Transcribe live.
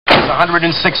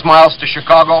106 miles to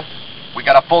Chicago. We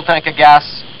got a full tank of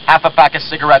gas, half a pack of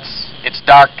cigarettes. It's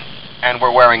dark, and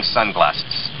we're wearing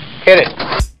sunglasses. Hit it.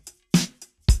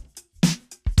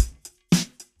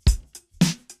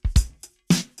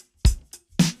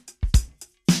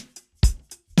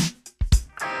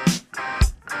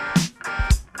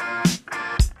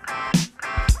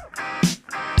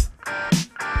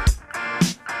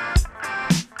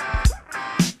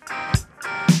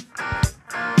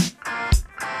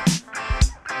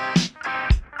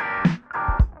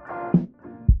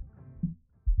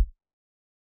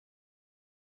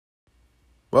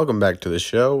 Welcome back to the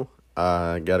show.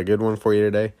 Got a good one for you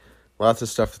today. Lots of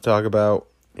stuff to talk about.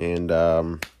 And,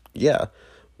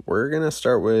 we're going to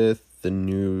start with the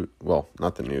new, well,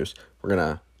 not the news. We're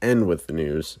going to end with the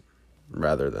news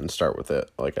rather than start with it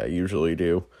like I usually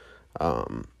do.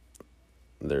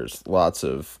 There's lots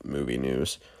of movie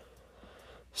news.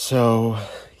 So,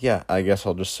 yeah, I guess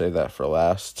I'll just say that for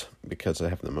last because I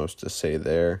have the most to say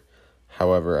there.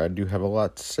 However, I do have a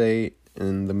lot to say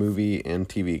in the movie and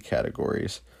TV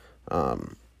categories.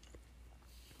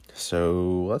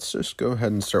 So let's just go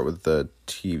ahead and start with the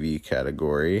TV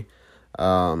category.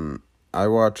 I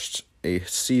watched a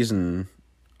season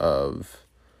of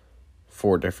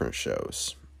 4 different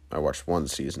shows. I watched one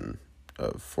season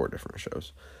of 4 different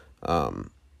shows.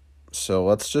 So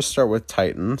let's just start with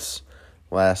Titans.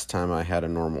 Last time I had a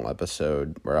normal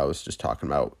episode where I was just talking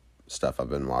about stuff I've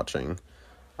been watching,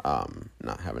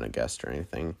 not having a guest or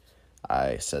anything.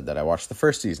 I said that I watched the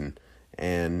first season,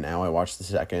 and now I watched the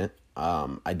second.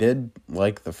 I did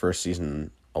like the first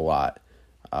season a lot.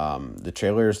 The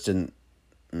trailers didn't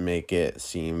make it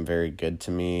seem very good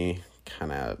to me.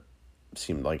 Kind of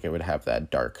seemed like it would have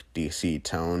that dark DC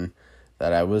tone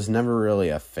that I was never really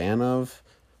a fan of.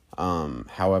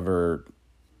 However,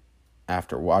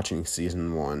 after watching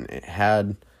season 1, it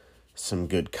had some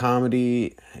good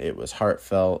comedy. It was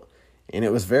heartfelt, and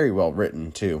it was very well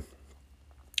written too.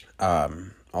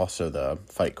 Also the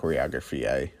fight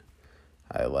choreography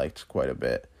I liked quite a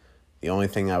bit. The only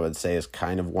thing I would say is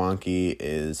kind of wonky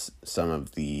is some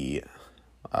of the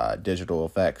digital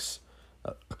effects,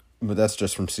 but that's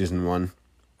just from season 1.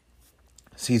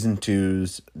 Season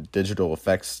 2's digital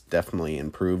effects definitely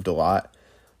improved a lot,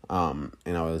 and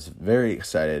I was very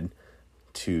excited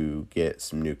to get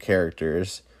some new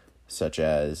characters, such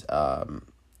as,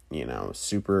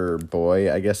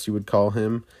 Superboy, I guess you would call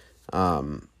him.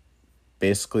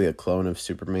 Basically a clone of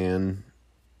Superman,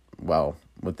 well,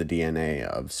 with the DNA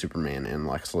of Superman and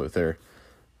Lex Luthor.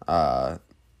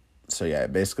 So yeah,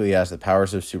 it basically has the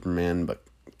powers of Superman, but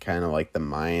kind of like the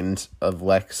mind of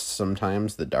Lex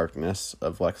sometimes, the darkness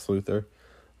of Lex Luthor.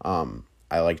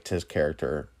 I liked his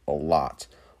character a lot.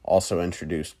 Also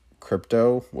introduced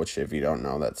Crypto, which if you don't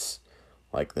know, that's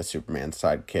like the Superman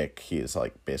sidekick. He is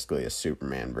like basically a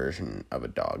Superman version of a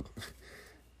dog.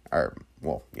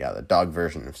 The dog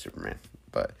version of Superman.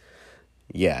 But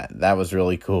yeah, that was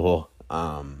really cool.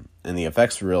 And the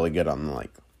effects were really good on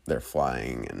like their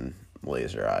flying and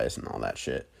laser eyes and all that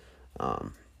shit.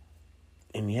 And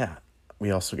yeah,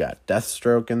 we also got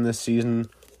Deathstroke in this season,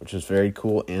 which was very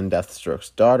cool, and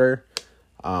Deathstroke's daughter.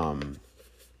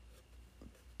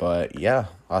 But yeah,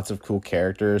 lots of cool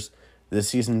characters. This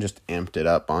season just amped it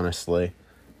up, honestly.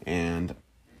 And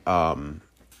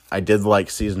I did like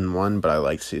season 1, but I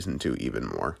liked season 2 even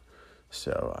more.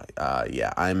 So,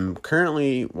 I'm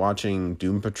currently watching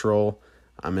Doom Patrol.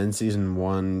 I'm in season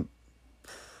 1,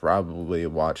 probably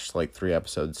watched like 3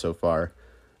 episodes so far.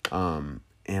 And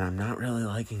I'm not really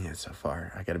liking it so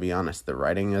far. I gotta be honest, the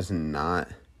writing is not,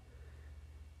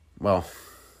 well,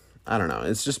 I don't know.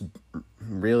 It's just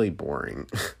really boring,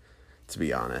 to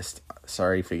be honest.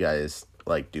 Sorry if you guys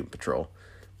like Doom Patrol,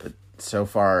 but so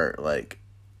far, like,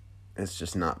 it's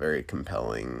just not very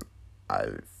compelling.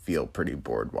 I feel pretty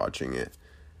bored watching it.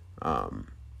 I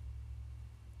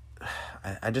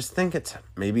just think it's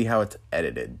maybe how it's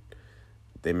edited.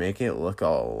 They make it look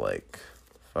all like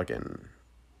fucking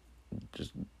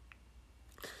just,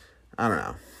 I don't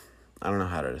know. I don't know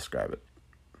how to describe it.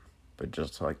 But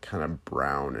just like kind of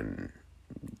brown and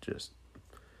just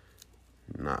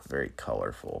not very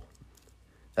colorful.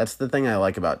 That's the thing I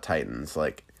like about Titans.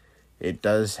 Like, it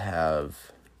does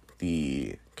have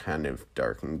the kind of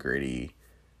dark and gritty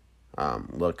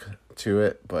look to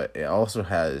it, but it also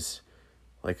has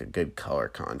like a good color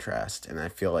contrast, and I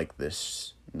feel like the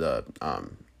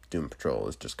Doom Patrol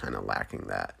is just kind of lacking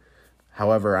that.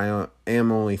 However, I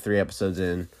am only 3 episodes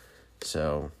in,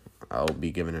 so I'll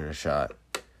be giving it a shot,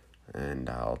 and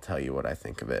I'll tell you what I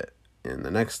think of it in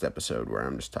the next episode, where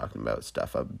I'm just talking about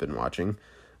stuff I've been watching.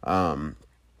 While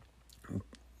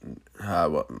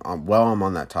I'm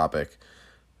on that topic,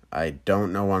 I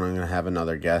don't know when I'm going to have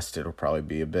another guest. It'll probably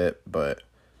be a bit, but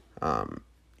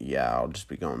yeah, I'll just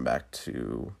be going back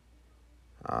to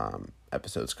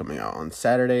episodes coming out on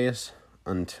Saturdays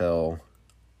until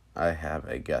I have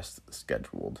a guest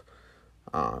scheduled.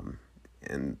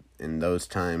 And in those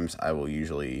times, I will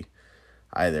usually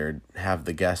either have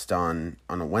the guest on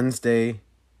a Wednesday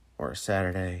or a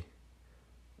Saturday,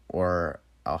 or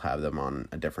I'll have them on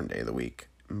a different day of the week,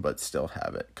 but still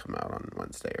have it come out on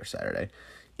Wednesday or Saturday.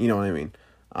 You know what I mean?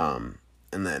 And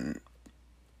then,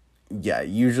 yeah,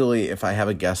 usually if I have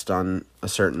a guest on a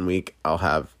certain week, I'll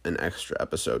have an extra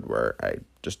episode where I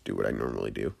just do what I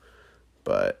normally do.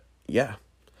 But, yeah.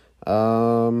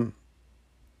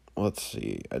 Let's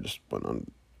see. I just went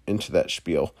on into that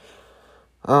spiel.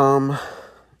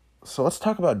 So let's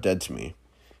talk about Dead to Me.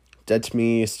 Dead to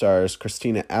Me stars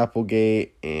Christina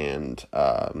Applegate and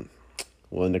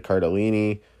Linda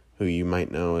Cardellini, who you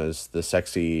might know as the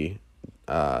sexy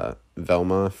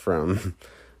Velma from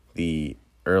the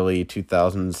early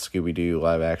 2000s Scooby-Doo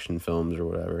live-action films or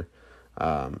whatever.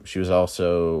 She was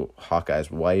also Hawkeye's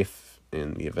wife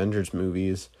in the Avengers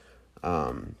movies.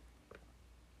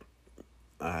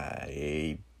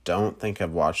 I don't think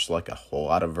I've watched like a whole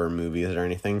lot of her movies or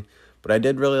anything, but I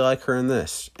did really like her in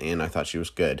this, and I thought she was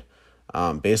good.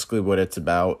 Basically what it's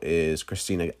about is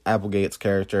Christina Applegate's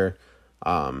character.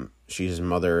 She's a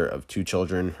mother of 2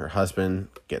 children. Her husband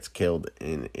gets killed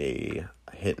in a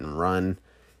hit and run,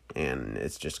 and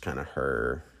it's just kind of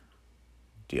her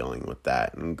dealing with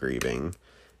that and grieving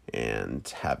and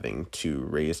having to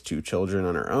raise 2 children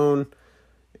on her own.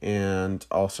 And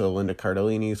also Linda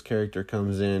Cardellini's character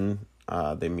comes in.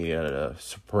 They meet at a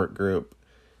support group,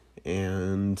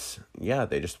 and yeah,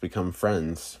 they just become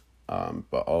friends.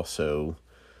 But also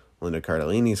Linda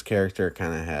Cardellini's character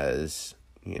kind of has,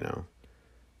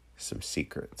 some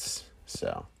secrets.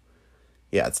 So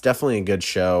yeah, it's definitely a good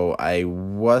show. I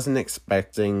wasn't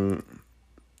expecting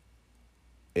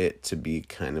it to be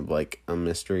kind of like a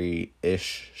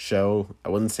mystery-ish show. I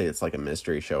wouldn't say it's like a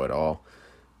mystery show at all,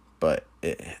 but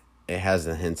it has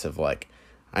the hints of like,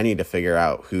 I need to figure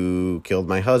out who killed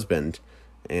my husband,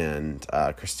 and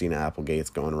Christina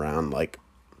Applegate's going around like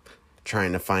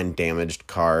trying to find damaged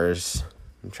cars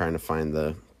and trying to find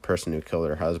the person who killed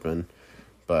her husband.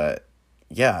 But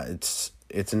yeah, it's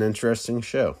an interesting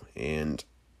show, and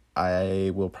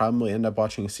I will probably end up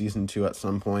watching season 2 at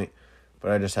some point,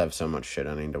 but I just have so much shit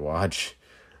I need to watch.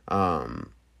 Yeah,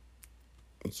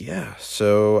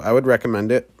 so I would recommend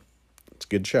it. It's a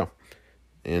good show,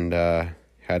 and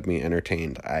had me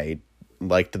entertained. I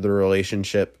liked the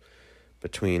relationship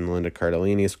between Linda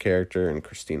Cardellini's character and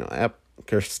Christina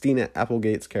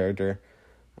Applegate's character.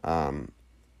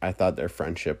 I thought their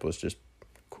friendship was just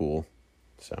cool,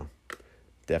 so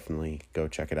definitely go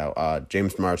check it out.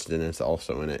 James Marsden is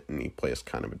also in it, and he plays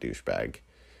kind of a douchebag.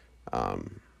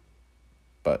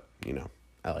 But,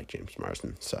 I like James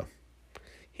Marsden, so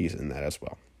he's in that as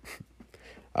well.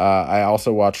 I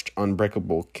also watched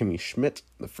Unbreakable Kimmy Schmidt,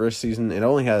 the first season. It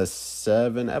only has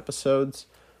 7 episodes,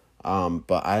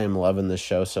 but I am loving this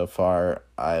show so far.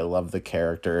 I love the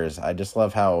characters. I just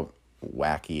love how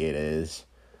wacky it is.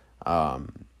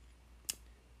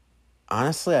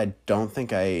 Honestly, I don't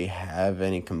think I have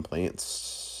any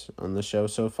complaints on the show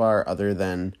so far, other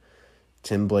than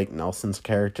Tim Blake Nelson's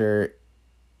character.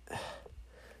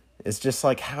 It's just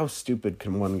like, how stupid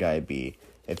can one guy be?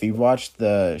 If you watch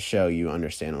the show, you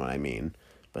understand what I mean.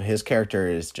 But his character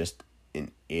is just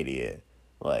an idiot.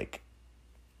 Like,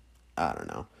 I don't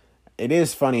know. It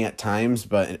is funny at times,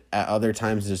 but at other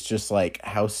times it's just like,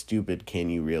 how stupid can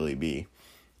you really be?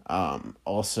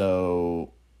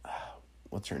 Also,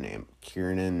 what's her name?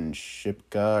 Kiernan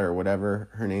Shipka or whatever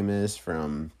her name is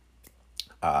from,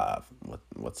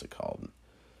 what's it called?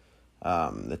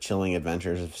 The Chilling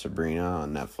Adventures of Sabrina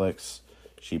on Netflix.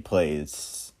 She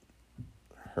plays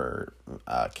her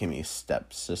Kimmy's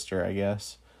stepsister, I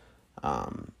guess.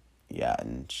 Yeah,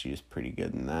 and she's pretty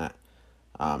good in that.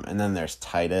 And then there's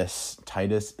Titus.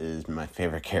 Titus is my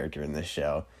favorite character in this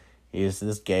show. He's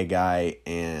this gay guy,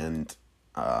 and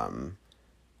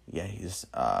yeah, he's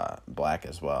black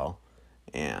as well.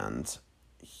 And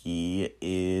he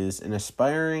is an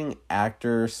aspiring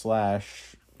actor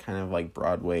slash kind of like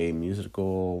Broadway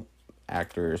musical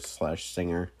actor slash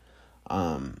singer.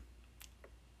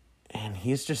 And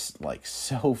he's just like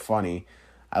so funny.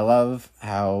 I love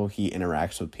how he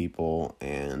interacts with people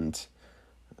and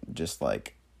just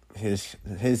like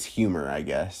his humor, I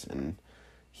guess. And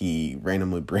he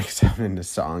randomly breaks out into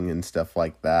song and stuff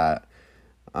like that.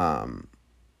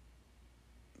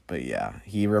 But yeah,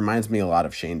 he reminds me a lot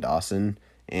of Shane Dawson,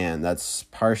 and that's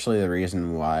partially the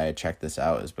reason why I checked this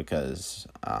out, is because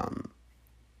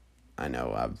I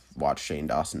know I've watched Shane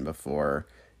Dawson before,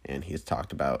 and he's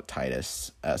talked about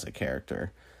Titus as a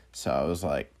character. So I was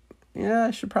like, yeah,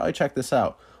 I should probably check this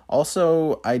out.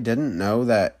 Also, I didn't know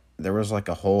that there was like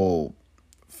a whole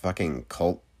fucking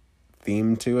cult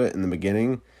theme to it in the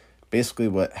beginning.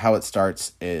 Basically, how it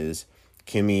starts is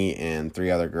Kimmy and 3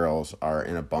 other girls are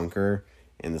in a bunker,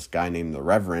 and this guy named the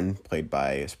Reverend, played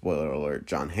by, spoiler alert,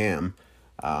 John Hamm,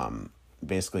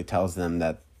 basically tells them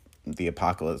that the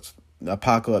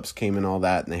apocalypse came and all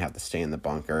that, and they have to stay in the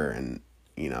bunker, and,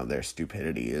 you know, their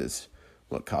stupidity is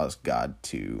what caused God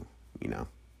to, you know,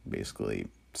 basically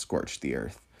scorch the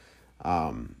earth.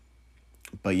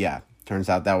 But yeah, turns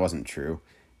out that wasn't true,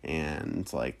 and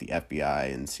like the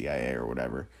FBI and CIA or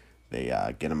whatever, they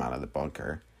get him out of the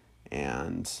bunker,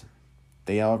 and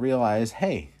they all realize,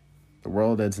 hey, the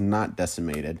world is not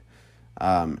decimated.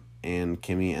 And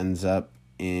Kimmy ends up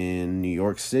in New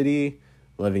York City,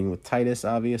 living with Titus,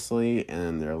 obviously,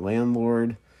 and their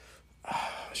landlord.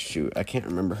 Shoot, I can't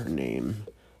remember her name.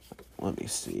 Let me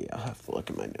see. I'll have to look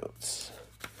at my notes.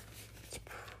 It's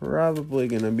probably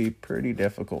going to be pretty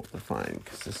difficult to find,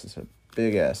 because this is a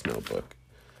big-ass notebook.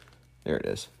 There it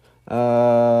is.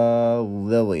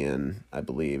 Lillian, I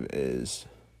believe, is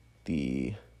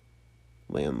the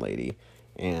landlady,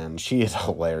 and she is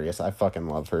hilarious. I fucking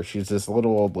love her. She's this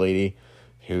little old lady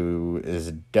who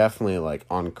is definitely like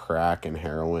on crack and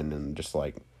heroin and just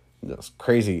like this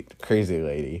crazy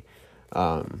lady.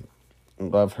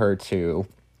 Love her too.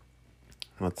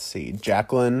 Let's see,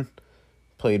 Jacqueline,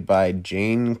 played by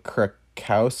Jane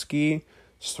Krakowski.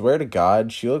 Swear to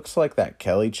God, she looks like that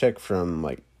Kelly chick from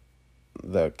like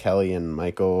the Kelly and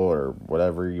Michael or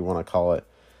whatever you want to call it,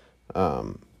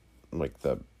 like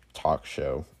the talk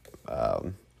show.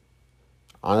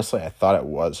 Honestly, I thought it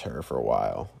was her for a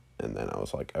while, and then I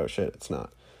was like, oh shit, it's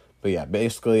not. But yeah,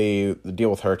 basically the deal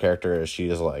with her character is she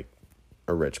is like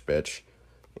a rich bitch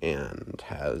and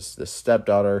has this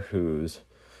stepdaughter who's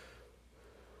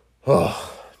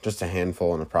just a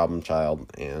handful and a problem child,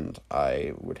 and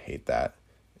I would hate that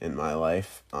in my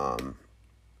life.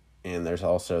 And there's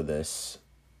also this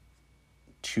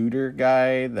tutor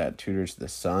guy that tutors the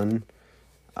son.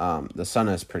 The son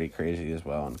is pretty crazy as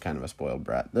well and kind of a spoiled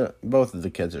brat. Both of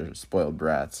the kids are spoiled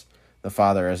brats. The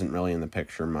father isn't really in the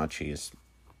picture much. He's,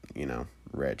 you know,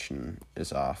 rich and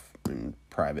is off in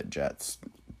private jets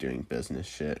doing business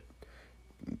shit.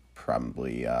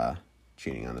 Probably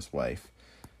cheating on his wife.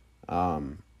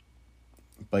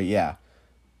 But yeah,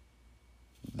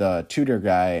 the tutor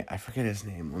guy, I forget his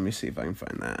name. Let me see if I can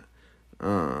find that.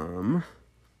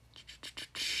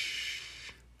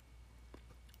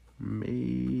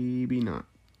 Maybe not.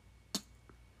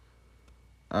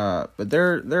 But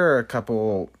there are a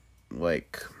couple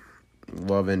like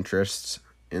love interests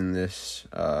in this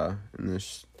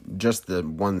just the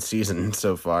one season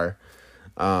so far.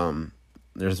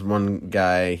 There's one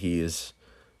guy, he's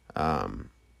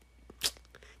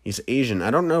Asian.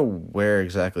 I don't know where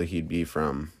exactly he'd be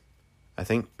from. I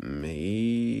think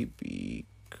maybe,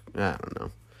 I don't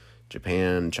know,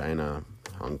 Japan, China,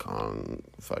 Hong Kong,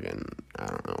 fucking, I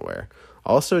don't know where.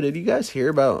 Also, did you guys hear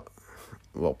about,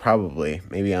 well, probably,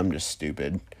 maybe I'm just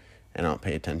stupid and I don't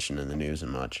pay attention to the news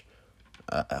and much.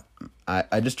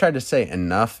 I just tried to say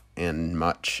enough and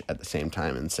much at the same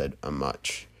time and said a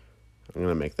much. I'm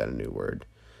going to make that a new word.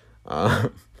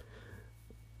 But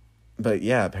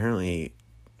yeah, apparently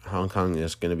Hong Kong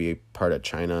is going to be part of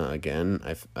China again.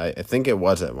 I think it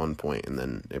was at one point, and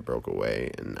then it broke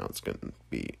away, and now it's going to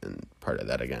be in part of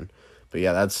that again. But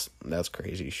yeah, that's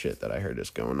crazy shit that I heard is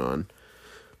going on.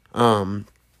 Oh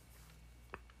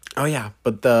yeah,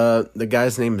 but the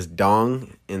guy's name is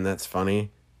Dong, and that's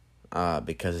funny,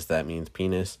 because that means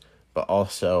penis. But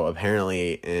also,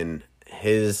 apparently in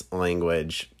his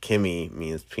language, Kimmy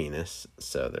means penis,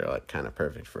 so they're like kind of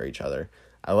perfect for each other.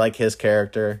 I like his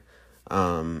character.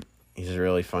 He's a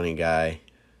really funny guy.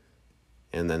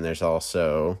 And then there's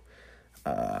also,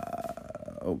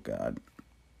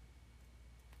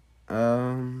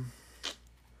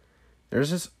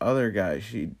 there's this other guy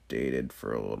she dated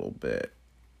for a little bit,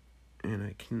 and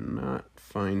I cannot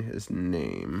find his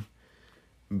name,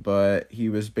 but he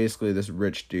was basically this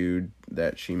rich dude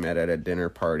that she met at a dinner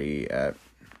party at,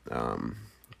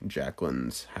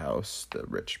 Jacqueline's house, the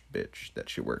rich bitch that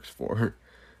she works for.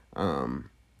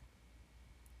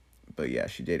 But yeah,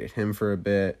 she dated him for a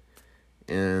bit.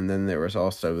 And then there was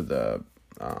also the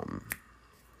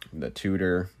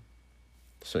tutor.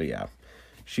 So yeah,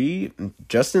 she,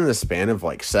 just in the span of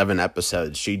like 7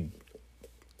 episodes, she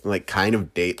like kind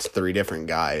of dates 3 different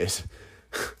guys.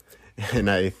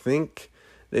 And I think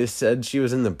they said she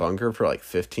was in the bunker for like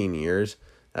 15 years.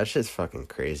 That shit's fucking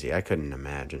crazy. I couldn't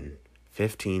imagine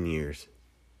 15 years.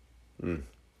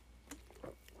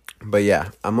 But yeah,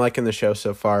 I'm liking the show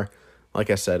so far. Like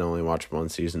I said, I only watched one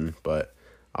season, but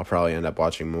I'll probably end up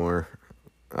watching more.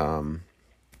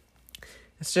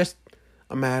 It's just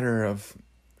a matter of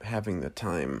having the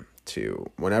time to...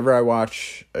 Whenever I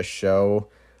watch a show,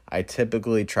 I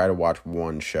typically try to watch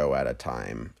one show at a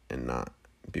time and not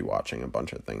be watching a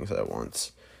bunch of things at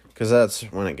once. Because that's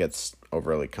when it gets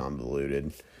overly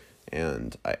convoluted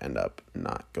and I end up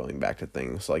not going back to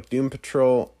things. Like Doom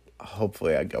Patrol,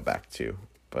 hopefully I go back to,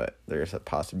 but there's a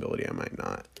possibility I might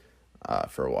not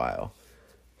for a while.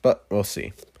 But we'll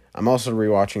see. I'm also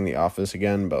rewatching The Office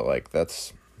again, but like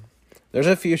there's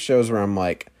a few shows where I'm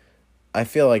like, I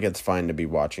feel like it's fine to be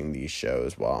watching these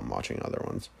shows while I'm watching other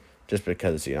ones, just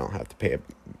because you don't have to pay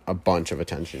a bunch of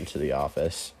attention to The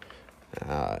Office.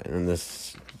 And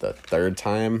this is the third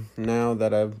time now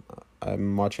that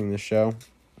I'm watching this show.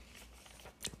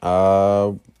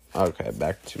 Okay,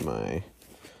 back to my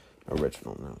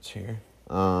original notes here.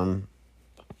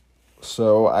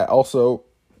 So I also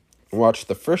watched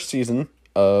the first season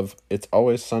of It's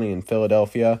Always Sunny in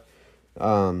Philadelphia.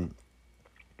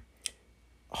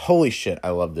 Holy shit, I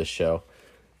love this show.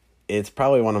 It's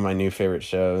probably one of my new favorite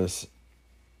shows.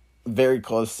 Very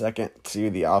close second to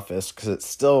The Office, because it's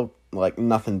still, like,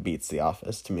 nothing beats The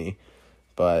Office to me.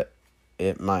 But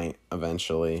it might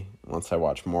eventually, once I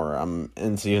watch more. I'm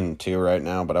in season 2 right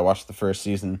now, but I watched the first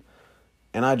season,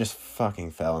 and I just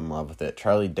fucking fell in love with it.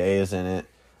 Charlie Day is in it.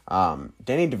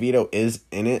 Danny DeVito is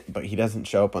in it, but he doesn't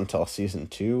show up until season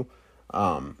 2.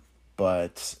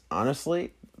 But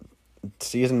honestly,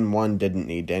 season 1 didn't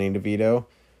need Danny DeVito.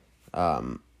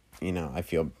 I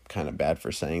feel kind of bad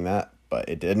for saying that, but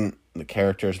it didn't. The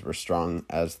characters were strong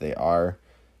as they are,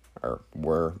 or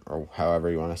were, or however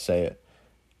you want to say it.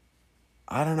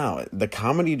 I don't know. The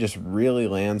comedy just really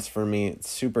lands for me. It's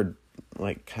super,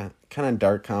 like, kind of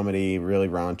dark comedy, really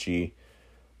raunchy.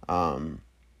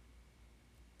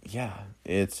 Yeah,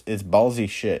 it's ballsy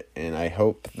shit, and I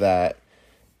hope that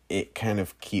it kind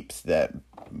of keeps that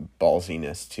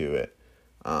ballsiness to it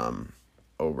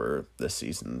over the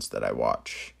seasons that I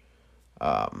watch.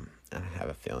 And I have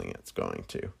a feeling it's going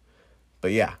to.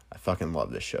 But yeah, I fucking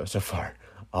love this show so far.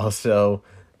 Also,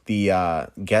 the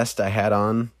guest I had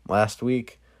on last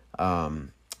week,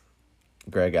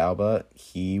 Greg Alba,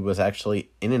 he was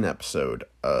actually in an episode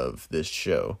of this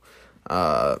show.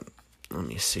 Let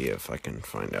me see if I can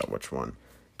find out which one.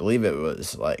 I believe it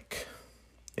was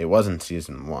it wasn't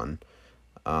season 1.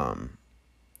 I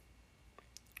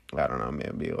don't know,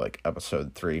 maybe like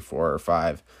episode 3, 4, or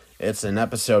 5. It's an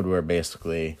episode where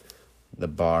basically the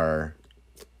bar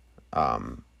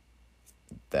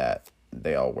that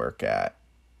they all work at,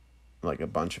 like a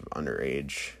bunch of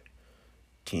underage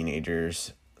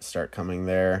teenagers start coming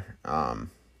there.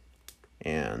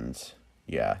 And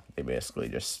yeah, they basically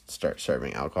just start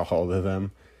serving alcohol to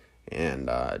them. And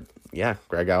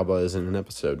Greg Alba is in an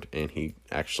episode, and he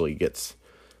actually gets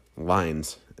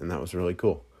lines, and that was really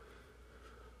cool.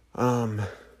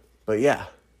 But yeah,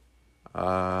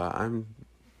 I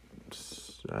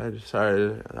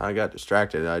got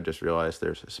distracted. I just realized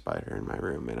there's a spider in my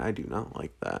room, and I do not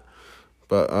like that.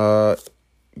 But,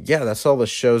 yeah, that's all the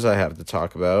shows I have to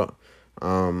talk about.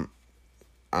 I'm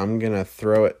gonna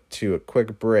throw it to a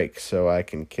quick break so I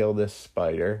can kill this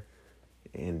spider.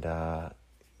 And,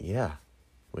 yeah,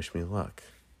 wish me luck.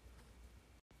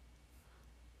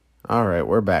 Alright,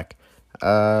 we're back.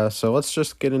 So let's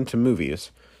just get into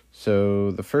movies.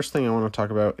 So the first thing I want to talk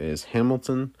about is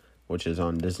Hamilton, which is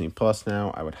on Disney Plus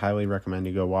now. I would highly recommend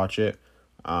you go watch it.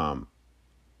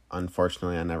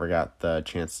 Unfortunately, I never got the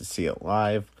chance to see it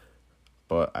live,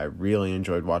 but I really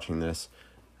enjoyed watching this.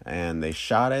 And they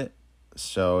shot it,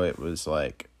 so it was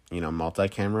like,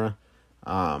 multi-camera.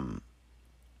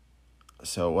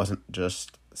 So it wasn't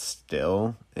just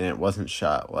still, and it wasn't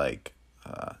shot like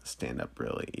stand-up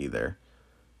really either.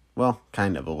 Well,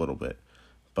 kind of a little bit,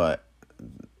 but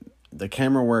the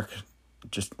camera work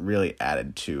just really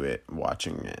added to it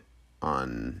watching it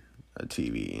on a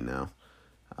TV, and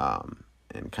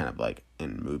kind of like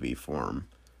in movie form.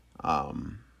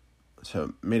 So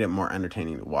it made it more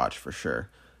entertaining to watch for sure.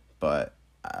 But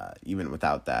even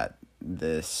without that,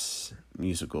 this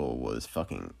musical was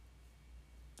fucking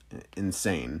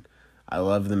insane. I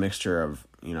love the mixture of,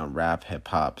 rap,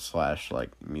 hip-hop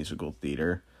 / musical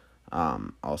theater.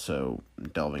 Also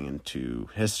delving into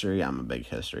history. I'm a big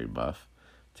history buff.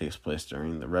 It takes place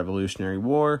during the Revolutionary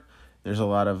War. There's a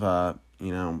lot of,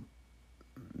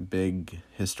 big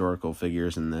historical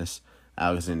figures in this.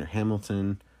 Alexander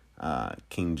Hamilton,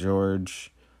 King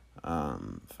George,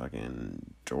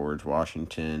 fucking George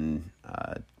Washington,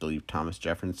 I believe Thomas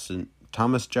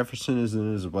Thomas Jefferson is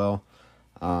in it as well.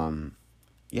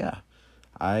 Yeah,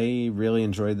 I really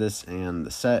enjoyed this, and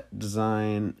the set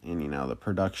design and, the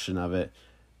production of it,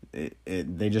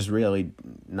 they just really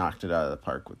knocked it out of the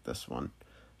park with this one.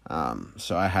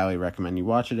 So I highly recommend you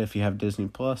watch it if you have Disney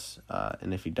Plus,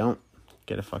 and if you don't,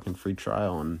 get a fucking free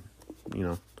trial and,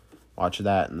 watch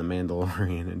that and The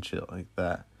Mandalorian and shit like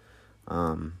that.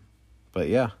 But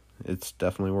yeah, it's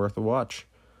definitely worth a watch.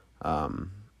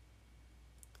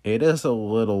 It is a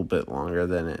little bit longer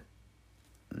than it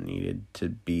needed to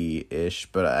be-ish,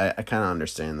 but I kind of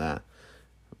understand that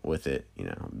with it,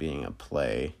 being a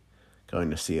play, going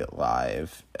to see it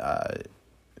live,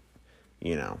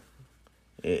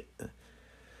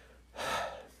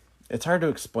 it's hard to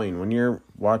explain when you're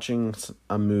watching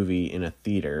a movie in a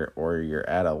theater or you're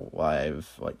at a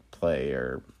live play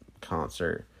or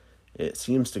concert. It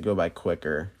seems to go by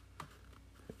quicker,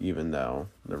 even though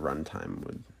the runtime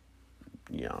would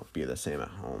be the same at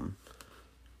home.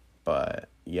 But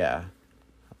yeah,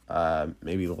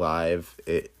 maybe live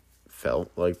it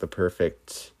felt like the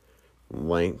perfect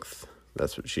length.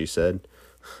 That's what she said.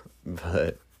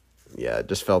 But yeah, it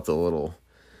just felt a little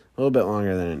bit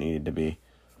longer than it needed to be.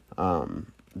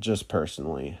 Just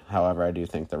personally. However, I do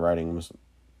think the writing was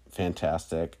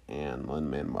fantastic, and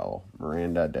Lin-Manuel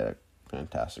Miranda did a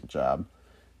fantastic job.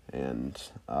 And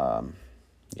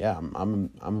yeah,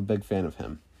 I'm a big fan of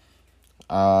him.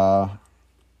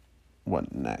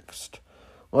 What next?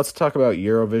 Let's talk about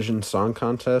Eurovision Song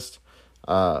Contest.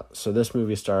 So this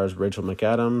movie stars Rachel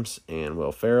McAdams and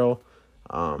Will Ferrell,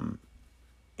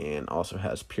 and also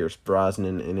has Pierce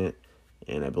Brosnan in it,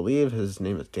 and I believe his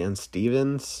name is Dan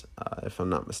Stevens, if I'm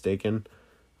not mistaken.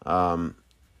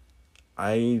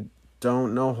 I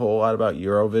don't know a whole lot about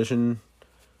Eurovision,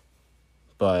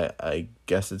 but I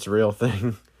guess it's a real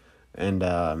thing,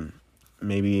 and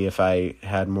maybe if I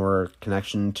had more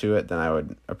connection to it, then I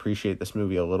would appreciate this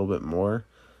movie a little bit more.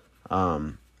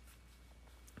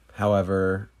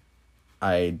 However,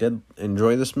 I did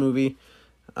enjoy this movie.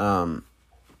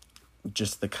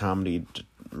 Just the comedy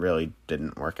really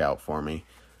didn't work out for me.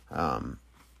 I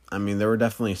mean, there were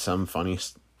definitely some funny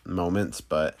moments,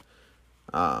 but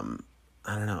I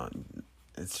don't know.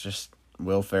 It's just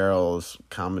Will Ferrell's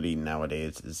comedy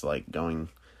nowadays is going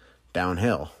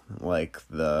downhill. Like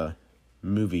the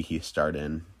movie he starred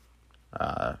in,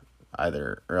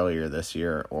 either earlier this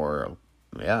year or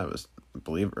it was, I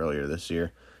believe, earlier this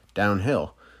year,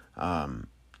 Downhill,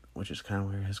 which is kind of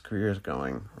where his career is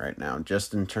going right now,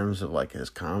 just in terms of his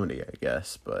comedy, I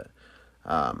guess. But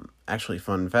actually,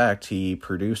 fun fact, he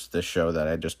produced the show that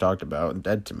I just talked about,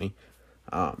 Dead to Me.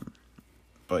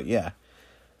 But yeah,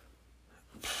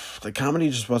 the comedy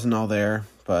just wasn't all there,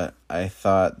 but I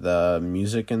thought the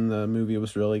music in the movie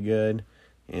was really good,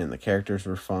 and the characters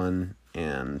were fun,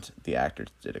 and the actors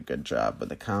did a good job, but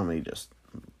the comedy just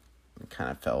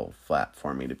kind of fell flat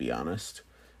for me, to be honest,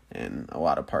 in a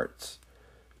lot of parts.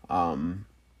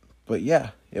 But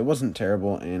yeah, it wasn't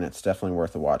terrible, and it's definitely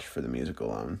worth a watch for the music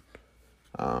alone.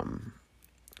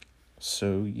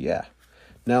 So yeah.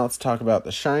 Now let's talk about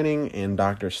The Shining and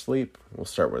Doctor Sleep. We'll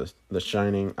start with The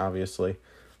Shining, obviously.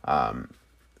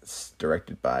 It's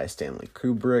directed by Stanley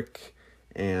Kubrick,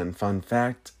 and fun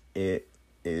fact, it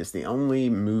is the only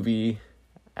movie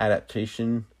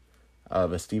adaptation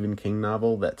of a Stephen King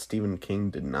novel that Stephen King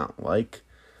did not like.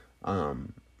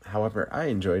 However, I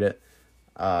enjoyed it.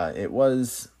 It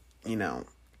was, there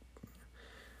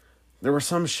were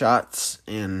some shots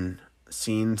and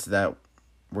scenes that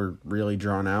were really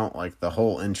drawn out. Like the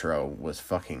whole intro was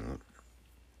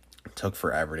took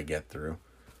forever to get through.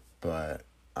 But,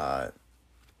 I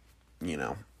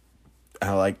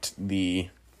liked the,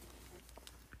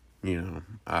 what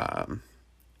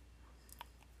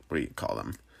do you call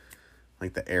them?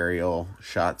 Like the aerial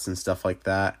shots and stuff like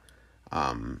that,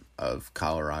 of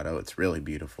Colorado. It's really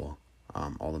beautiful.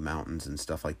 All the mountains and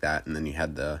stuff like that. And then you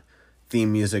had the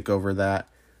theme music over that.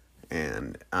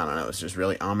 And I don't know, it's just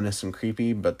really ominous and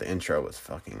creepy, but the intro was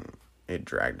it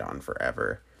dragged on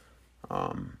forever.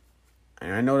 And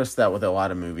I noticed that with a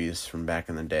lot of movies from back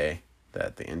in the day,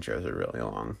 that the intros are really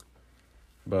long.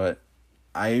 But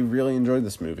I really enjoyed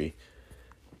this movie.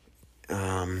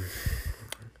 And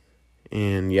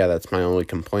yeah, that's my only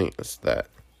complaint, is that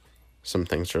some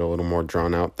things are a little more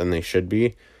drawn out than they should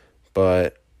be,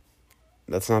 but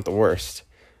that's not the worst.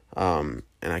 And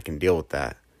I can deal with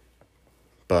that.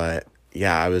 But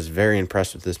yeah, I was very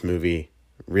impressed with this movie.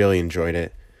 Really enjoyed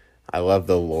it. I love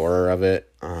the lore of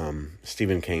it.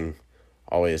 Stephen King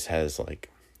always has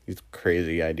these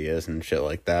crazy ideas and shit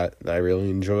like that I really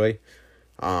enjoy.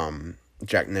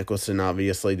 Jack Nicholson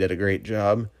obviously did a great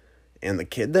job. And the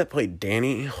kid that played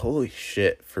Danny, holy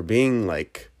shit, for being,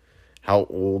 like, how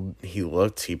old he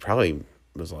looked, he probably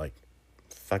was, like,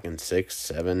 fucking 6,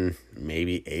 7,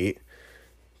 maybe 8.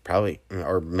 Probably,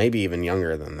 or maybe even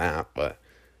younger than that, but,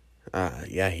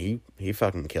 yeah, he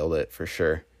fucking killed it, for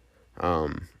sure. I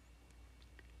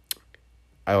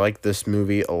like this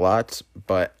movie a lot,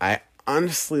 but I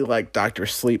honestly like Dr.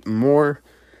 Sleep more.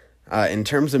 In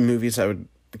terms of movies I would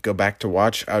go back to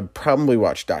watch, I would probably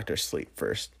watch Dr. Sleep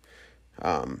first,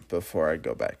 before I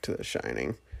go back to The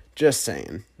Shining. Just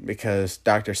saying, because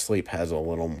Dr. Sleep has a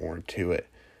little more to it.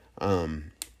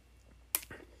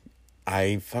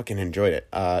 I fucking enjoyed it.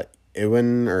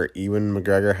 Ewan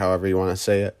McGregor, however you want to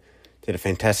say it, did a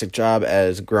fantastic job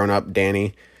as grown-up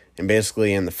Danny. And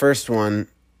basically in the first one,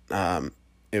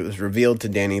 it was revealed to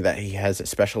Danny that he has a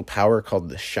special power called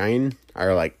the Shine,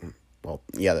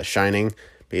 the Shining.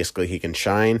 Basically, he can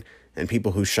shine, and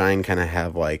people who shine kind of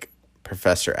have, like,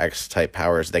 Professor X type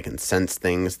powers. They can sense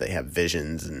things, they have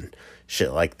visions and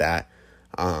shit like that.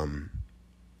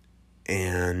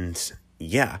 And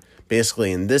yeah,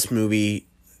 basically in this movie,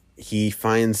 he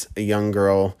finds a young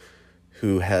girl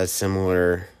who has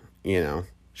similar,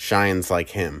 shines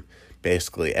like him.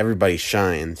 Basically, everybody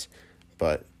shines,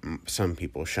 but some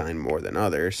people shine more than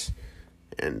others.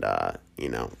 And,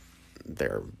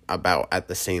 they're about at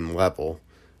the same level.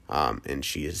 And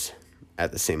she's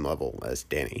at the same level as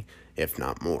Danny, if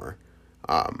not more.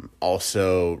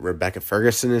 Also, Rebecca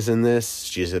Ferguson is in this.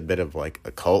 She's a bit of like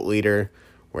a cult leader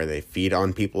where they feed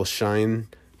on people's shine.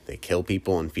 They kill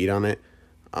people and feed on it.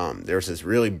 There's this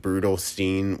really brutal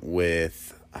scene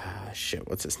with,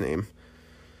 what's his name?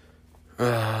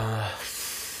 It'll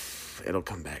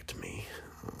come back to me.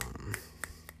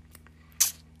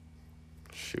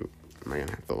 Am I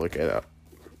gonna have to look it up?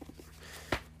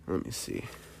 Let me see.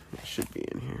 It should be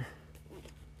in here.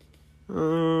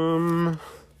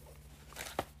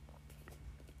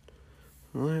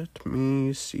 Let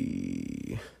me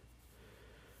see.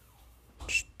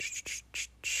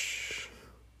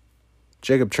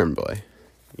 Jacob Tremblay.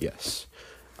 Yes.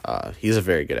 He's a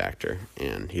very good actor,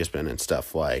 and he's been in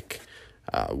stuff like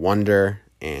Wonder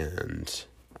and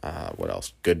what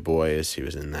else? Good Boys. He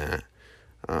was in that.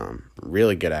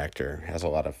 Really good actor. Has a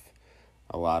lot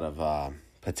of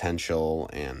potential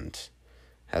and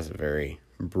has a very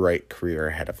bright career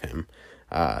ahead of him.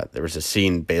 There was a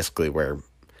scene basically where,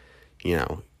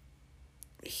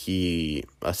 he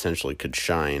essentially could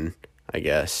shine, I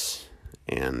guess,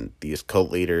 and these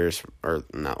cult leaders, or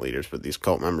not leaders, but these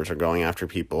cult members are going after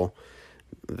people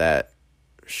that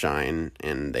shine,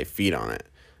 and they feed on it.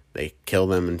 They kill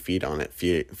them and feed on it,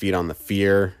 feed on the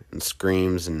fear and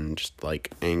screams and just,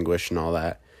 like, anguish and all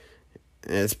that.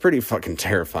 And it's pretty fucking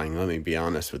terrifying, let me be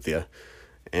honest with you.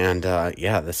 And,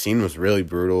 the scene was really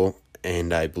brutal,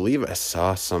 and I believe I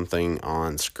saw something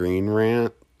on Screen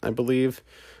Rant, I believe,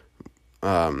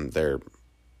 their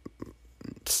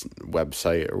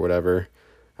website or whatever,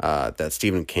 that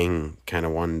Stephen King kind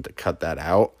of wanted to cut that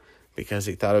out because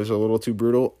he thought it was a little too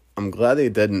brutal. I'm glad they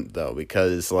didn't, though,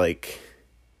 because, like,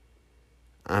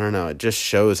 I don't know, it just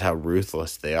shows how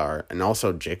ruthless they are. And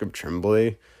also Jacob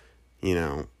Tremblay,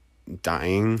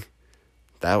 dying,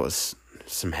 that was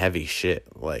some heavy shit,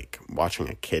 like watching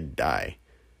a kid die.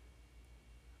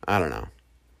 I don't know.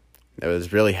 It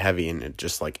was really heavy, and it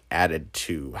just, like, added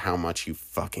to how much you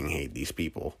fucking hate these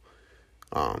people.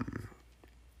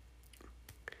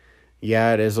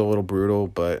 Yeah, it is a little brutal,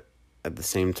 but at the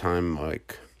same time,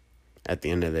 like, at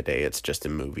the end of the day, it's just a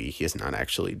movie. He's not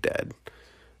actually dead.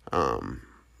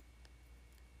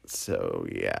 So,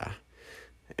 yeah.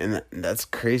 And that's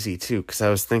crazy, too, because I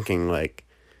was thinking, like,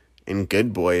 in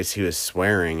Good Boys, he was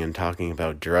swearing and talking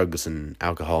about drugs and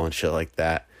alcohol and shit like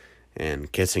that,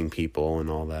 and kissing people and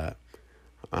all that.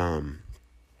 I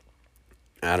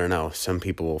don't know, some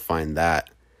people will find that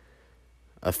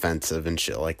offensive and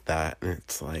shit like that, and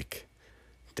it's like,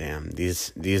 damn,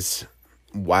 these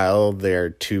while they're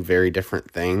two very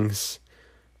different things,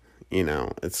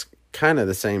 it's kind of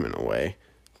the same in a way,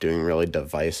 doing really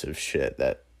divisive shit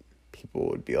that people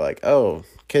would be like, oh,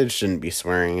 kids shouldn't be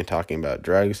swearing and talking about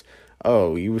drugs.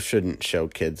 Oh, you shouldn't show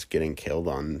kids getting killed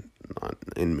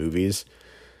in movies.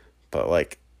 But,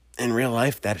 like, in real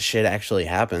life, that shit actually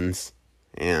happens.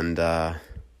 And the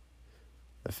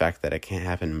fact that it can't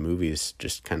happen in movies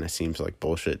just kind of seems like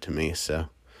bullshit to me. So,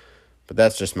 but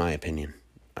that's just my opinion.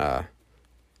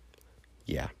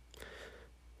 Yeah.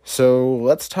 So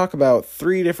let's talk about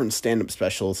 3 different stand-up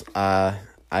specials.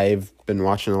 I've been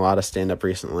watching a lot of stand-up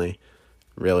recently.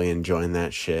 Really enjoying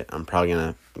that shit. I'm probably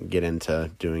going to get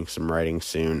into doing some writing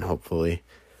soon, hopefully.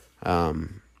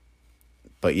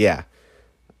 But yeah.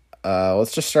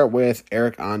 let's just start with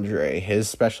Eric Andre. His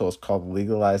special is called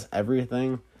Legalize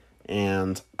Everything,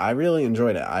 and I really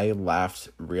enjoyed it. I laughed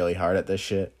really hard at this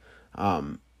shit.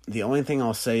 The only thing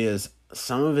I'll say is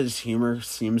some of his humor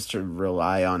seems to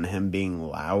rely on him being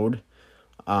loud,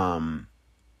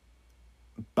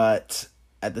 but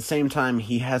at the same time,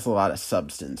 he has a lot of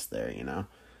substance there, you know?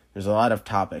 There's a lot of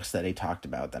topics that he talked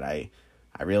about that I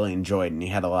really enjoyed, and he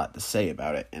had a lot to say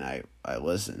about it, and I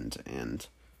listened, and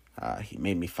he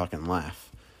made me fucking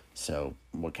laugh. So,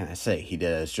 what can I say? He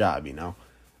did his job, you know?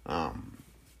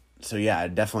 So yeah, I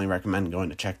definitely recommend going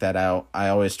to check that out. I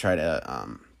always try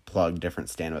to plug different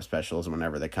stand-up specials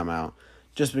whenever they come out,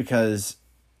 just because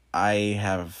I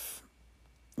have,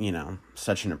 you know,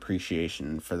 such an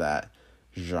appreciation for that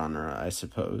genre, I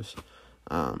suppose.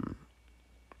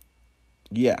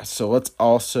 Yeah, so let's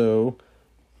also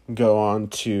go on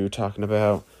to talking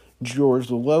about George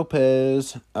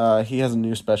Lopez. He has a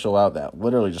new special out that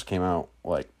literally just came out,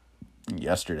 like,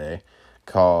 yesterday,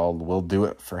 called We'll Do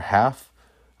It for Half.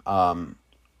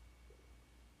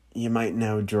 You might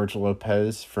know George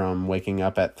Lopez from waking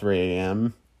up at 3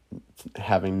 a.m.,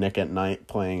 having Nick at Night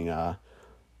playing,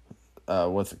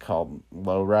 what's it called?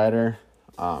 Lowrider,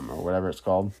 or whatever it's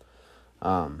called.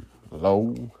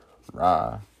 Low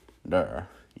Rider.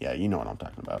 Yeah, you know what I'm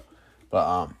talking about.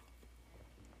 But,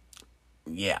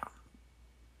 yeah.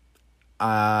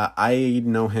 I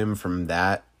know him from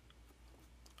that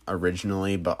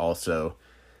originally, but also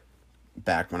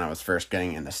back when I was first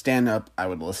getting into stand-up, I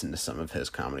would listen to some of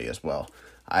his comedy as well.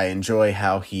 I enjoy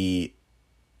how he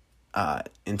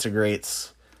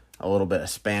integrates a little bit of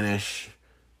Spanish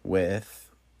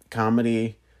with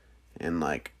comedy, and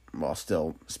like while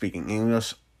still speaking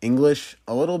English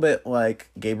a little bit like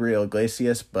Gabriel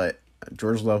Iglesias, but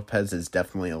George Lopez is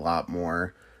definitely a lot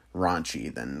more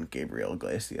raunchy than Gabriel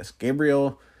Iglesias.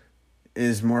 Gabriel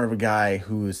is more of a guy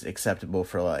who's acceptable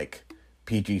for like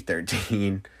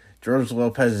PG-13. George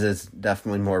Lopez is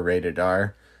definitely more rated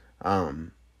R.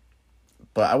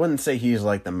 But I wouldn't say he's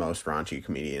like the most raunchy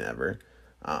comedian ever.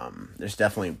 There's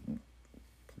definitely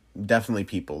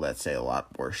people that say a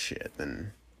lot worse shit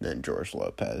than George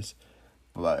Lopez.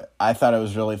 But I thought it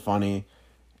was really funny,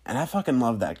 and I fucking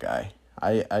love that guy.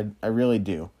 I really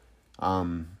do. What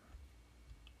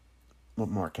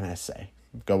more can I say?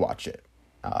 Go watch it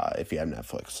if you have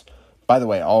Netflix. By the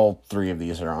way, all 3 of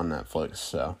these are on Netflix,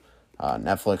 so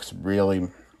Netflix really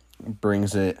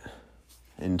brings it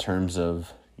in terms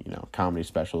of, you know, comedy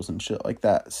specials and shit like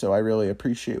that. So I really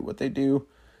appreciate what they do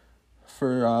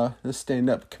for the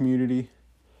stand-up community.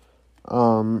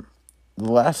 The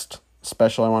last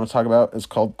special I want to talk about is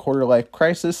called Quarter Life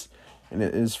Crisis, and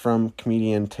it is from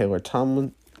comedian Taylor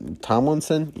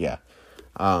Tomlinson. Yeah.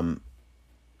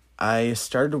 I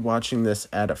started watching this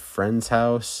at a friend's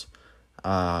house,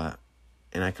 and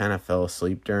I kind of fell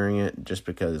asleep during it just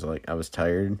because, like, I was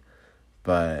tired.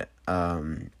 But,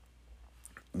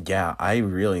 yeah, I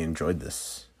really enjoyed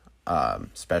this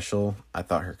special. I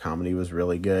thought her comedy was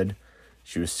really good.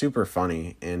 She was super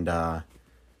funny, and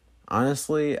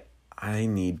honestly, I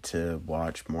need to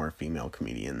watch more female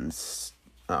comedians.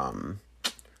 I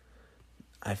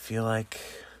feel like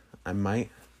I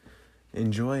might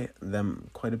enjoy them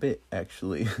quite a bit,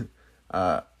 actually.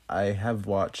 I have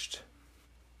watched,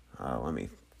 let me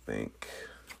think.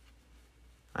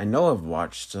 I know I've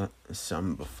watched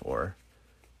some before,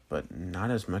 but not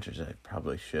as much as I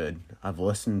probably should. I've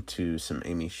listened to some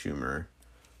Amy Schumer,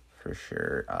 for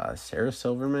sure. Sarah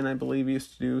Silverman, I believe,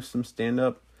 used to do some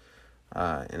stand-up,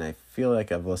 and I feel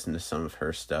like I've listened to some of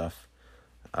her stuff.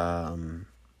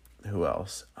 Who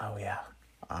else? Oh, yeah.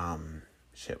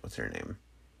 Shit, what's her name?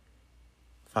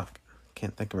 Fuck,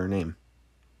 can't think of her name.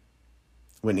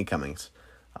 Whitney Cummings.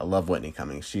 I love Whitney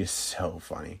Cummings. She is so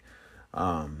funny.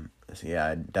 So yeah,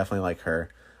 I definitely like her.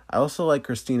 I also like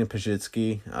Christina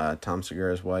Pajitsky, Tom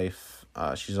Segura's wife.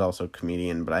 She's also a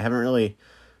comedian, but I haven't really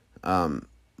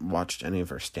watched any of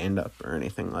her stand-up or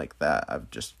anything like that.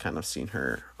 I've just kind of seen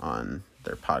her on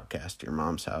their podcast, Your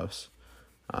Mom's House.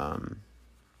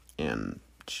 And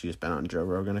she's been on Joe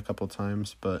Rogan a couple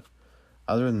times, but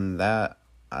other than that,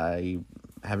 I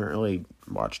haven't really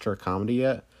watched her comedy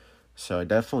yet, so I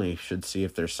definitely should see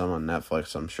if there's some on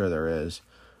Netflix. I'm sure there is.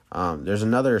 There's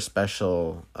another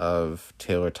special of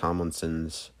Taylor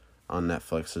Tomlinson's on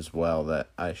Netflix as well that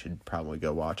I should probably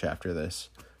go watch after this.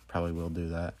 Probably will do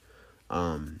that.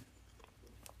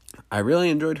 I really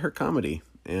enjoyed her comedy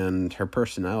and her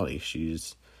personality.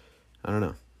 She's, I don't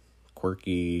know,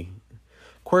 quirky,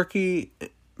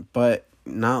 but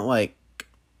not like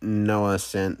Noah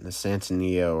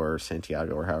Santanio or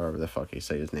Santiago or however the fuck you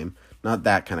say his name. Not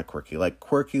that kind of quirky. Like,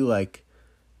 quirky, like,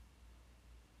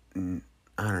 I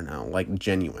I don't know, like,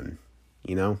 genuine,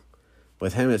 you know?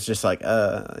 With him, it's just like,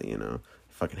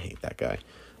 fucking hate that guy.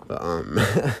 But,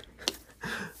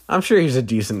 I'm sure he's a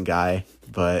decent guy,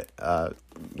 but,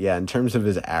 yeah, in terms of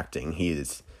his acting, he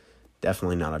is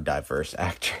definitely not a diverse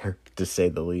actor, to say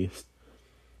the least.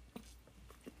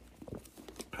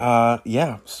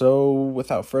 Yeah, so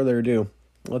without further ado,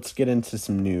 let's get into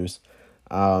some news.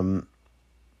 I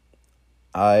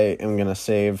am going to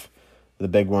save the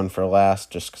big one for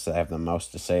last, just because I have the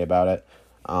most to say about it.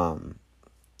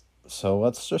 So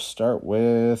let's just start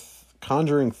with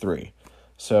Conjuring 3.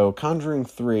 So Conjuring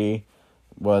 3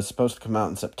 was supposed to come out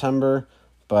in September,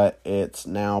 but it's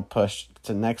now pushed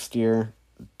to next year.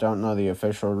 Don't know the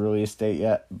official release date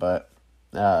yet, but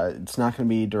it's not going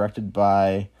to be directed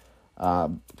by...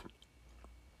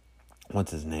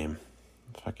 what's his name?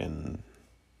 Fucking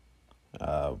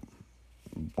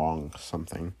Wong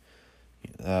something.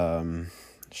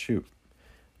 Shoot.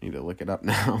 Need to look it up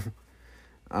now.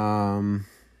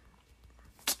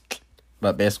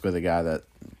 But basically the guy that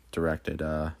directed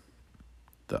the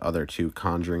other two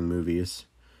Conjuring movies.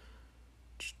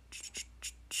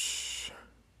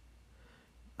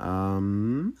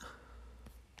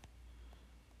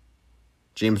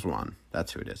 James Wan.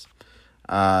 That's who it is.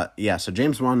 Yeah, so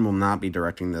James Wan will not be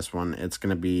directing this one. It's going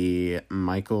to be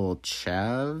Michael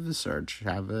Chaves, or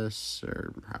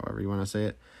however you want to say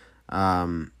it.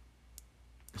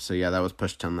 So yeah, that was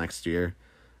pushed till next year,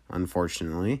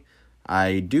 unfortunately.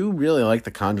 I do really like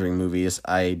the Conjuring movies.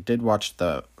 I did watch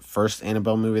the first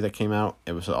Annabelle movie that came out.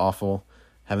 It was awful.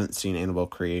 Haven't seen Annabelle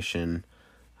Creation.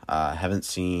 Haven't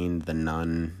seen The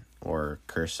Nun or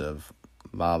Curse of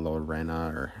La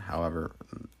Llorona, or however,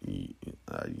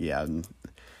 yeah.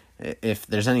 If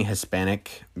there's any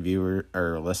Hispanic viewer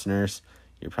or listeners,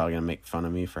 you're probably going to make fun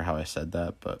of me for how I said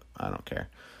that, but I don't care.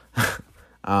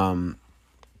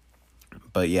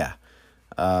 But yeah.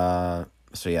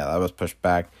 So yeah, that was pushed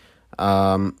back.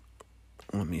 Let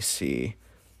me see.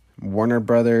 Warner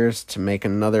Brothers to make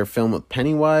another film with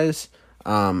Pennywise.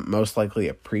 Most likely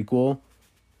a prequel.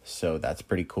 So that's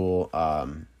pretty cool.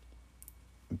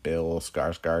 Bill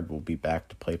Skarsgård will be back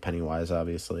to play Pennywise,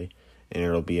 obviously. And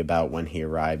it'll be about when he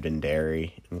arrived in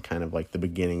Derry and kind of like the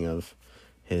beginning of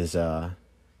his,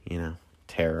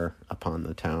 terror upon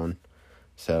the town.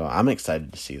 So I'm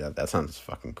excited to see that. That sounds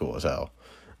fucking cool as hell.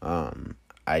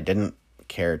 I didn't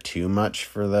care too much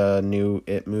for the new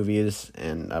It movies,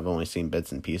 and I've only seen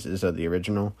bits and pieces of the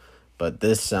original. But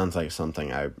this sounds like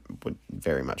something I would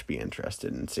very much be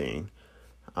interested in seeing.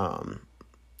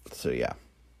 So yeah,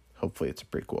 hopefully it's a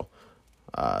prequel.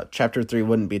 Chapter 3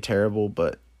 wouldn't be terrible,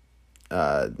 but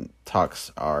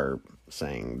talks are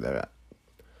saying that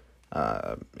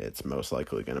it's most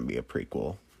likely going to be a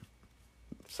prequel.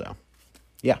 So,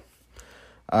 yeah.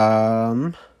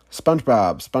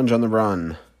 SpongeBob, Sponge on the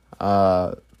Run.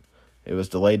 It was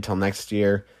delayed till next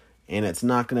year, and it's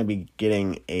not going to be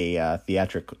getting a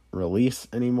theatrical release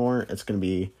anymore. It's going to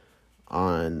be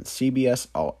on CBS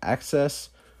All Access,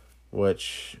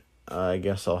 which I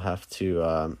guess I'll have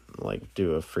to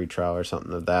do a free trial or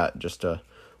something of that just to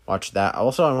watch that.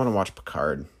 Also, I want to watch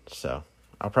Picard, so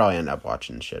I'll probably end up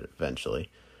watching shit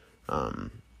eventually.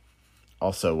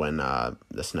 Also, when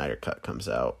the Snyder Cut comes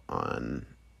out on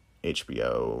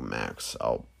HBO Max,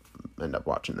 I'll end up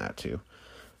watching that too.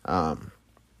 But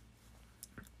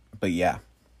yeah,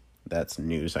 that's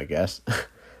news, I guess.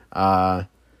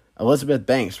 Elizabeth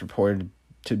Banks reported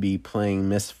to be playing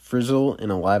Miss Frizzle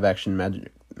in a live-action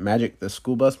Magic the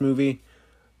School Bus movie.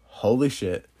 Holy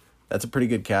shit, that's a pretty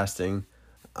good casting.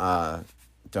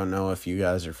 Don't know if you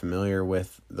guys are familiar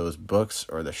with those books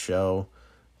or the show,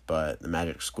 but the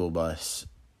Magic School Bus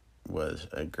was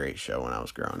a great show when I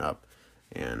was growing up,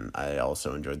 and I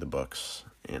also enjoyed the books,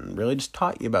 and really just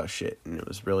taught you about shit, and it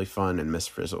was really fun, and Miss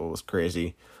Frizzle was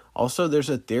crazy. Also, there's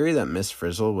a theory that Miss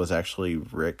Frizzle was actually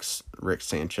Rick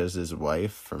Sanchez's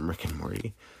wife from Rick and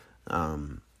Morty.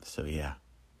 So yeah,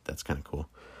 that's kind of cool.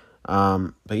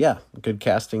 But yeah, good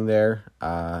casting there,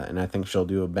 and I think she'll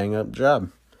do a bang-up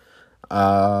job.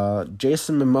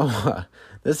 Jason Momoa.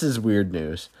 This is weird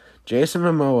news. Jason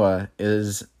Momoa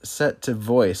is set to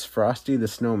voice Frosty the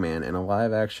Snowman in a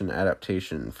live-action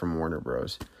adaptation from Warner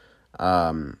Bros.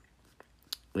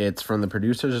 It's from the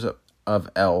producers of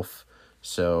Elf,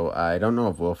 so I don't know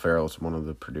if Will Ferrell is one of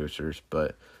the producers,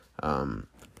 but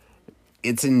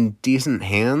it's in decent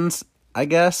hands, I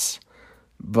guess.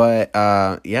 But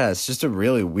yeah, it's just a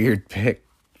really weird pick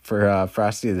for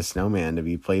Frosty the Snowman to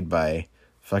be played by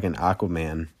fucking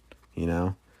Aquaman, you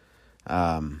know?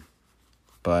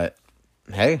 But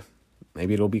hey,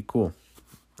 maybe it'll be cool.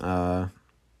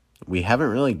 We haven't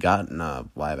really gotten a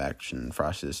live action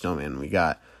Frosty the Snowman. We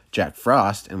got Jack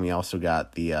Frost, and we also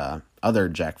got the other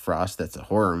Jack Frost that's a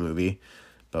horror movie,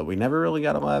 but we never really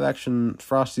got a live-action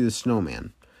Frosty the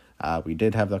Snowman. We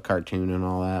did have the cartoon and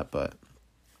all that, but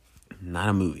not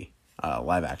a movie.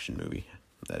 Live-action movie,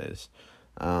 that is.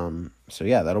 So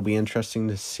yeah, that'll be interesting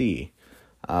to see.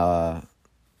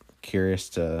 Curious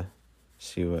to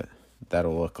see what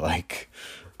that'll look like.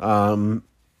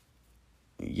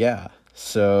 Yeah,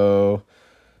 so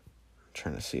I'm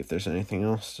trying to see if there's anything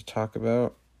else to talk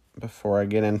about before I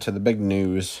get into the big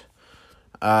news.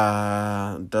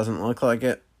 Doesn't look like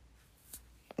it.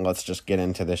 Let's just get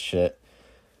into this shit.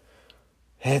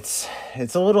 It's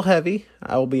a little heavy,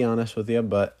 I will be honest with you,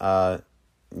 but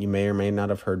you may or may not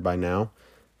have heard by now.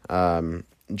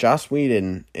 Joss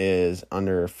Whedon is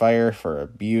under fire for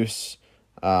abuse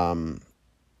on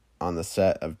the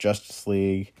set of Justice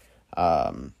League.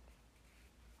 Now,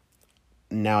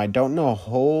 I don't know a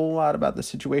whole lot about the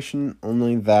situation,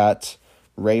 only that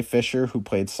Ray Fisher, who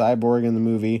played Cyborg in the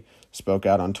movie, spoke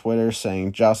out on Twitter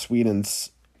saying Joss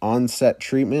Whedon's on-set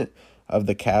treatment of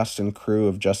the cast and crew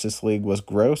of Justice League was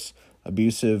gross,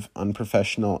 abusive,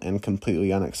 unprofessional, and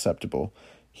completely unacceptable.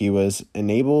 He was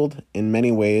enabled in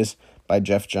many ways by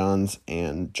Jeff Johns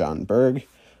and John Berg,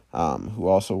 who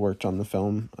also worked on the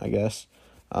film, I guess,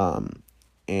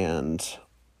 and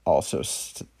also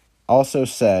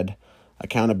said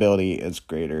accountability is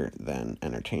greater than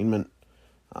entertainment.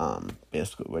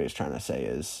 Basically what he's trying to say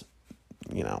is,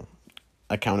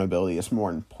 accountability is more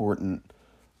important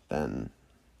than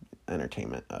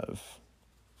entertainment of,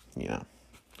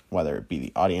 whether it be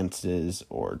the audiences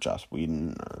or Joss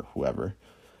Whedon or whoever.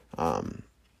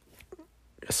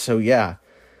 So yeah,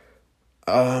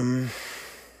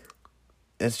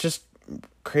 it's just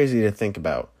crazy to think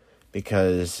about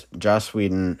because Joss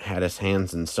Whedon had his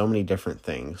hands in so many different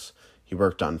things. He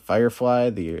worked on Firefly,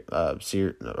 the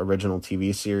original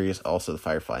TV series, also the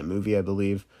Firefly movie, I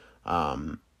believe,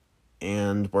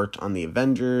 and worked on the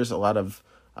Avengers, a lot of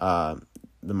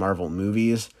the Marvel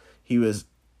movies. He was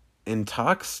in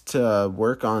talks to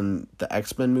work on the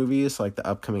X-Men movies, like the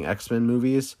upcoming X-Men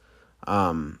movies,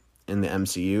 in the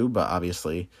MCU, but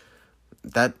obviously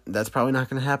that's probably not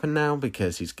going to happen now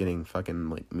because he's getting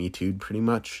fucking Me Too'd pretty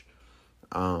much.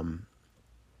 And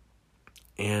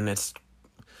it's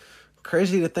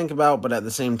crazy to think about, but at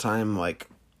the same time,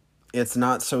 it's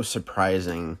not so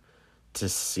surprising to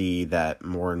see that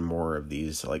more and more of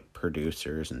these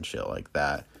producers and shit like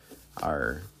that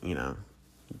are,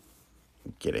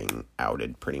 getting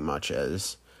outed pretty much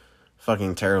as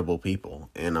fucking terrible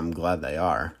people, and I'm glad they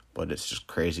are, but it's just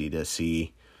crazy to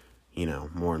see,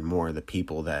 more and more of the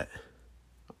people that,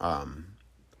 have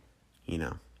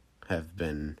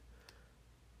been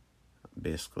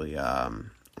basically,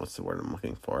 what's the word I'm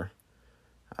looking for?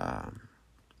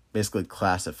 Basically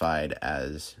classified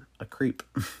as a creep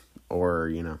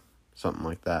or, something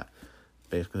like that.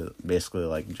 Basically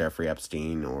like Jeffrey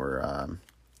Epstein or,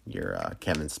 your,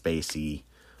 Kevin Spacey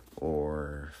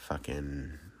or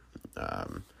fucking,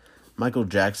 Michael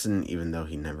Jackson, even though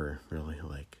he never really,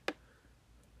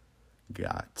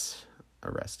 got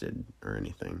arrested or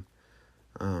anything.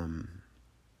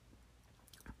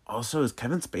 Also, is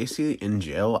Kevin Spacey in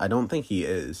jail? I don't think he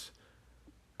is.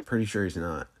 Pretty sure he's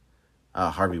not.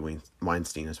 Harvey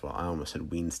Weinstein as well. I almost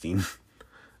said Weinstein.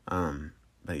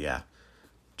 But yeah,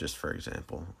 just for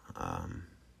example.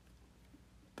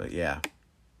 But yeah,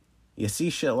 you see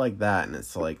shit like that and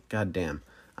it's goddamn.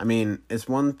 I mean, it's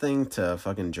one thing to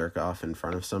fucking jerk off in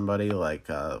front of somebody like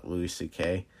Louis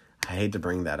C.K. I hate to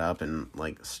bring that up and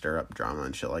stir up drama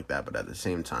and shit like that, but at the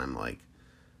same time,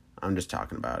 I'm just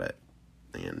talking about it.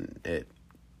 And it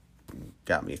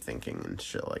got me thinking and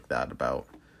shit like that about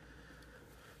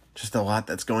just a lot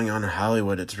that's going on in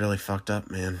Hollywood. It's really fucked up,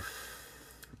 man.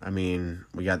 I mean,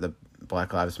 we got the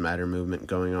Black Lives Matter movement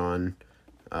going on.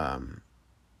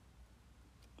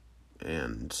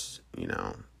 And,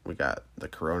 we got the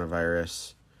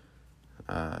coronavirus.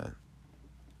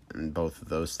 And both of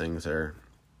those things are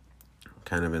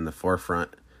kind of in the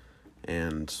forefront.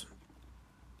 And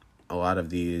a lot of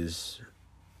these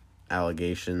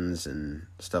allegations and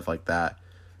stuff like that,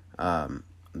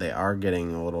 they are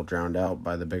getting a little drowned out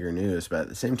by the bigger news, but at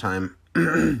the same time,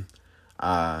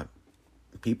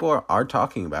 people are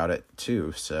talking about it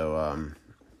too, so,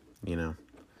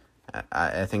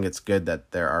 I think it's good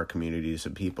that there are communities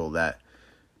of people that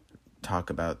talk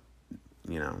about,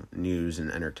 news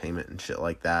and entertainment and shit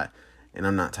like that, and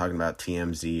I'm not talking about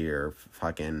TMZ or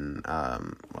fucking,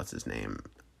 what's his name?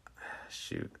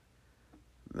 Shoot.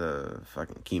 The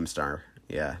fucking Keemstar.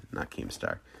 Yeah, not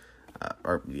Keemstar.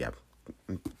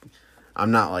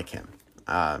 I'm not like him.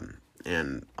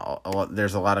 and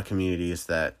there's a lot of communities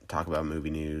that talk about movie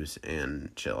news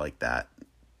and shit like that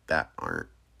aren't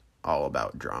all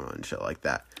about drama and shit like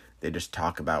that. They just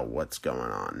talk about what's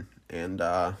going on. And,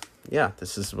 yeah,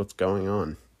 this is what's going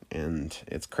on. And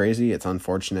it's crazy, it's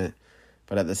unfortunate,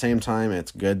 but at the same time,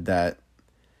 it's good that,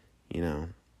 you know,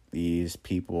 these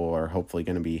people are hopefully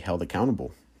going to be held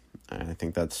accountable. I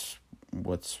think that's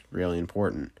what's really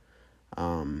important.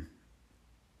 So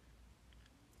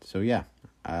yeah,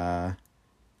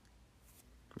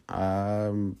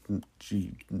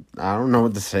 gee, I don't know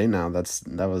what to say now. I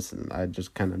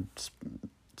just kind of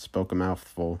spoke a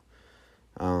mouthful.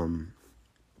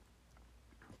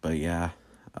 But yeah,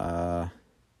 I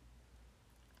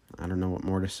don't know what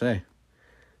more to say.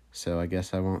 So I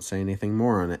guess I won't say anything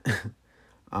more on it.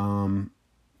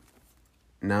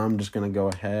 Now I'm just going to go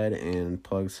ahead and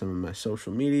plug some of my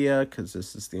social media because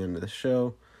this is the end of the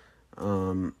show.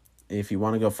 If you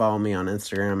want to go follow me on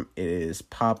Instagram, it is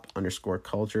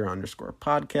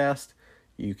pop_culture_podcast.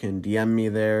 You can DM me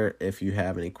there if you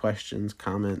have any questions,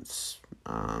 comments,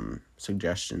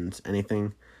 suggestions,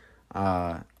 anything.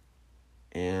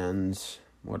 And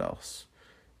what else?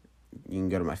 You can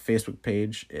go to my Facebook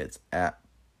page. It's at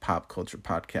Pop Culture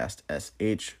Podcast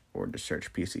SH, or just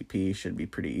search PCP. Should be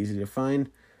pretty easy to find.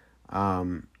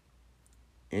 And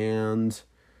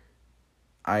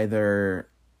either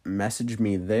message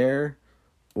me there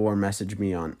or message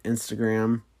me on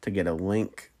Instagram to get a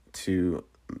link to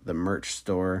the merch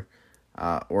store.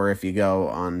 Or if you go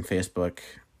on Facebook,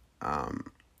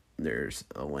 there's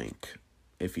a link.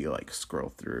 If you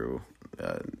scroll through,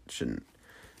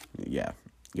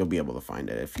 you'll be able to find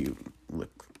it if you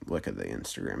look at the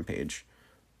Instagram page.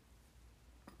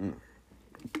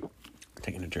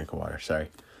 Taking a drink of water, sorry.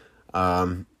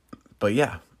 But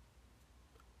yeah,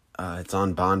 it's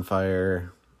on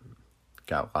Bonfire.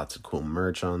 Got lots of cool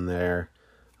merch on there.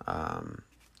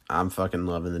 I'm fucking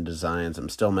loving the designs. I'm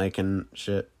still making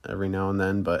shit every now and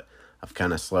then, but I've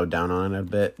kind of slowed down on it a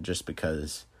bit just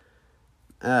because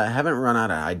I haven't run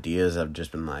out of ideas. I've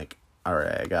just been like,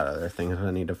 alright, I got other things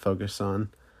I need to focus on.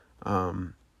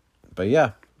 But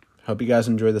yeah, hope you guys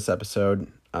enjoyed this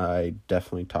episode. I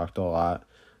definitely talked a lot.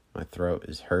 My throat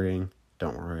is hurting.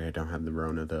 Don't worry, I don't have the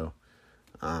Rona though.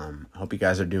 Hope you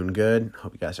guys are doing good.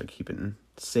 Hope you guys are keeping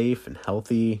safe and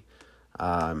healthy.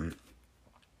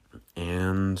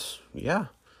 And yeah,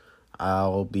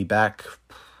 I'll be back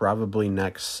probably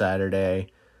next Saturday,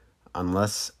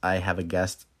 unless I have a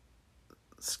guest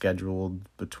scheduled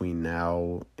between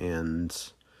now and,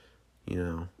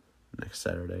 next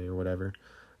Saturday or whatever.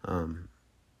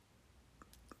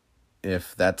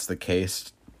 If that's the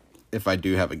case, if I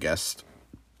do have a guest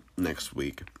next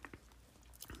week,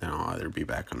 then I'll either be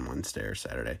back on Wednesday or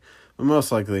Saturday. But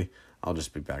most likely, I'll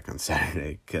just be back on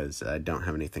Saturday because I don't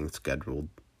have anything scheduled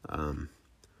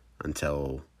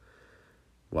until,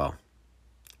 I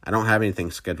don't have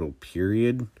anything scheduled,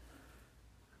 period.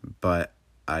 But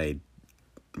I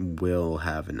will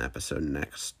have an episode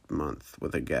next month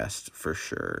with a guest for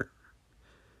sure.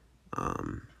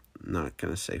 Not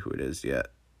going to say who it is yet.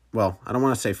 Well, I don't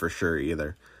want to say for sure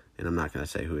either. And I'm not going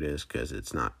to say who it is because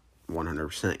it's not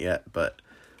 100% yet. But,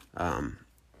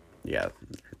 yeah,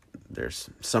 there's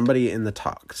somebody in the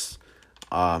talks.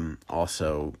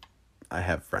 Also, I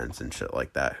have friends and shit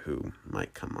like that who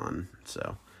might come on.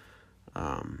 So,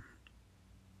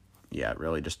 yeah, it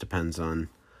really just depends on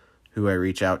who I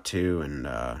reach out to and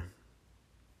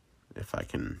if I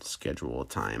can schedule a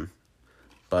time.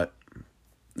 But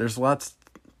there's lots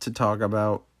to talk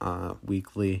about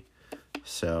weekly,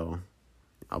 so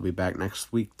I'll be back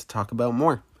next week to talk about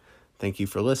more. Thank you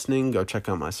for listening. Go check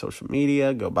out my social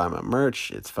media. Go buy my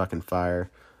merch. It's fucking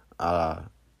fire.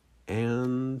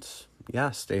 And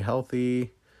yeah, stay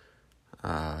healthy.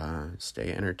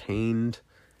 Stay entertained.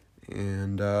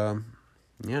 And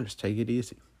yeah, just take it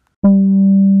easy.